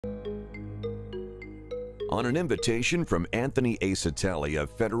On an invitation from Anthony Acitelli of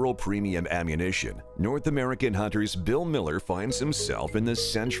Federal Premium Ammunition, North American hunters Bill Miller finds himself in the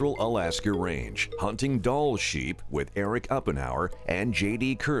central Alaska Range, hunting Dall sheep with Eric Uppenhauer and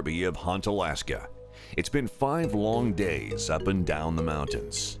J.D. Kirby of Hunt Alaska. It's been 5 long days up and down the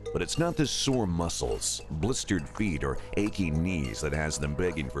mountains, but it's not the sore muscles, blistered feet, or aching knees that has them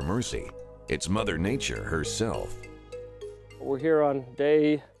begging for mercy. It's Mother Nature herself. We're here on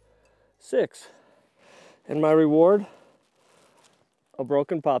day 6. And my reward, a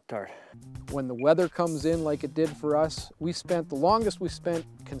broken Pop-Tart. When the weather comes in like it did for us, the longest we spent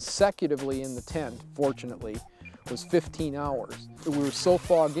consecutively in the tent, fortunately, was 15 hours. We were so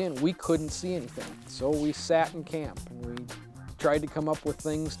fogged in, we couldn't see anything. So we sat in camp and we tried to come up with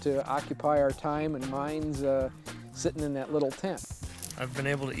things to occupy our time and minds sitting in that little tent. I've been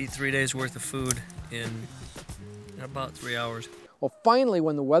able to eat 3 days worth of food in about 3 hours. Well, finally,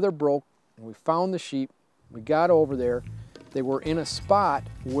 when the weather broke and we found the sheep, we got over there. They were in a spot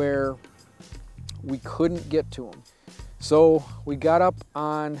where we couldn't get to them. So we got up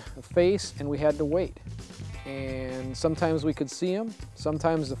on a face and we had to wait. And sometimes we could see them.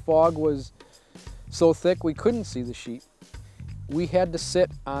 Sometimes the fog was so thick we couldn't see the sheep. We had to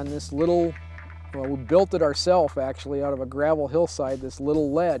sit on this little, well, we built it ourselves actually out of a gravel hillside, this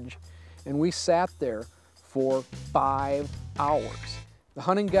little ledge, and we sat there for 5 hours. The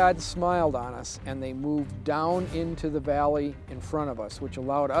hunting gods smiled on us and they moved down into the valley in front of us, which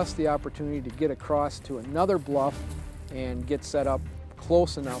allowed us the opportunity to get across to another bluff and get set up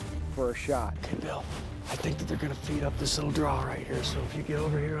close enough for a shot. Okay, Bill, I think that they're gonna feed up this little draw right here, so if you get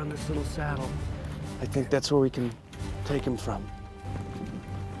over here on this little saddle, I think that's where we can take him from.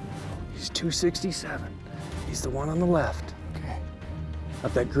 He's 267. He's the one on the left. Okay.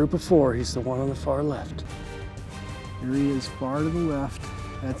 Of that group of 4, he's the one on the far left. Here he is, far to the left.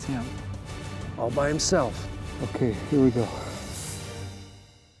 That's him. All by himself. Okay, here we go.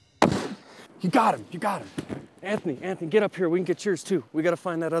 You got him, you got him. Anthony, get up here. We can get yours too. We gotta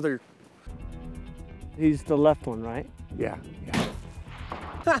find that other. He's the left one, right? Yeah.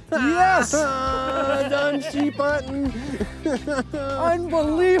 Yes! Done sheep hunting.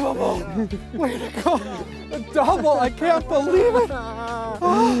 Unbelievable! Way to go! A double, I can't believe it!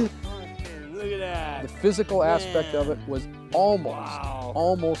 Oh. Look at that. The physical aspect of it was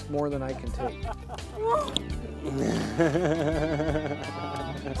almost more than I can take.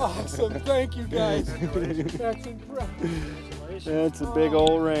 Awesome, thank you guys. That's impressive. That's a big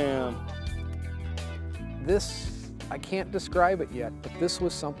old ram. This, I can't describe it yet, but this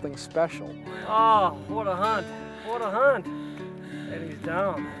was something special. Oh, what a hunt. What a hunt. And he's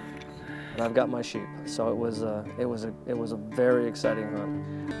down. And I've got my sheep, so it was a very exciting hunt.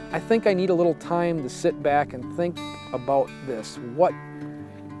 I think I need a little time to sit back and think about this.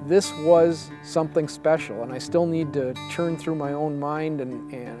 This was something special, and I still need to churn through my own mind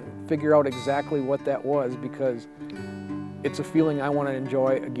and figure out exactly what that was, because it's a feeling I want to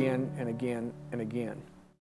enjoy again and again and again.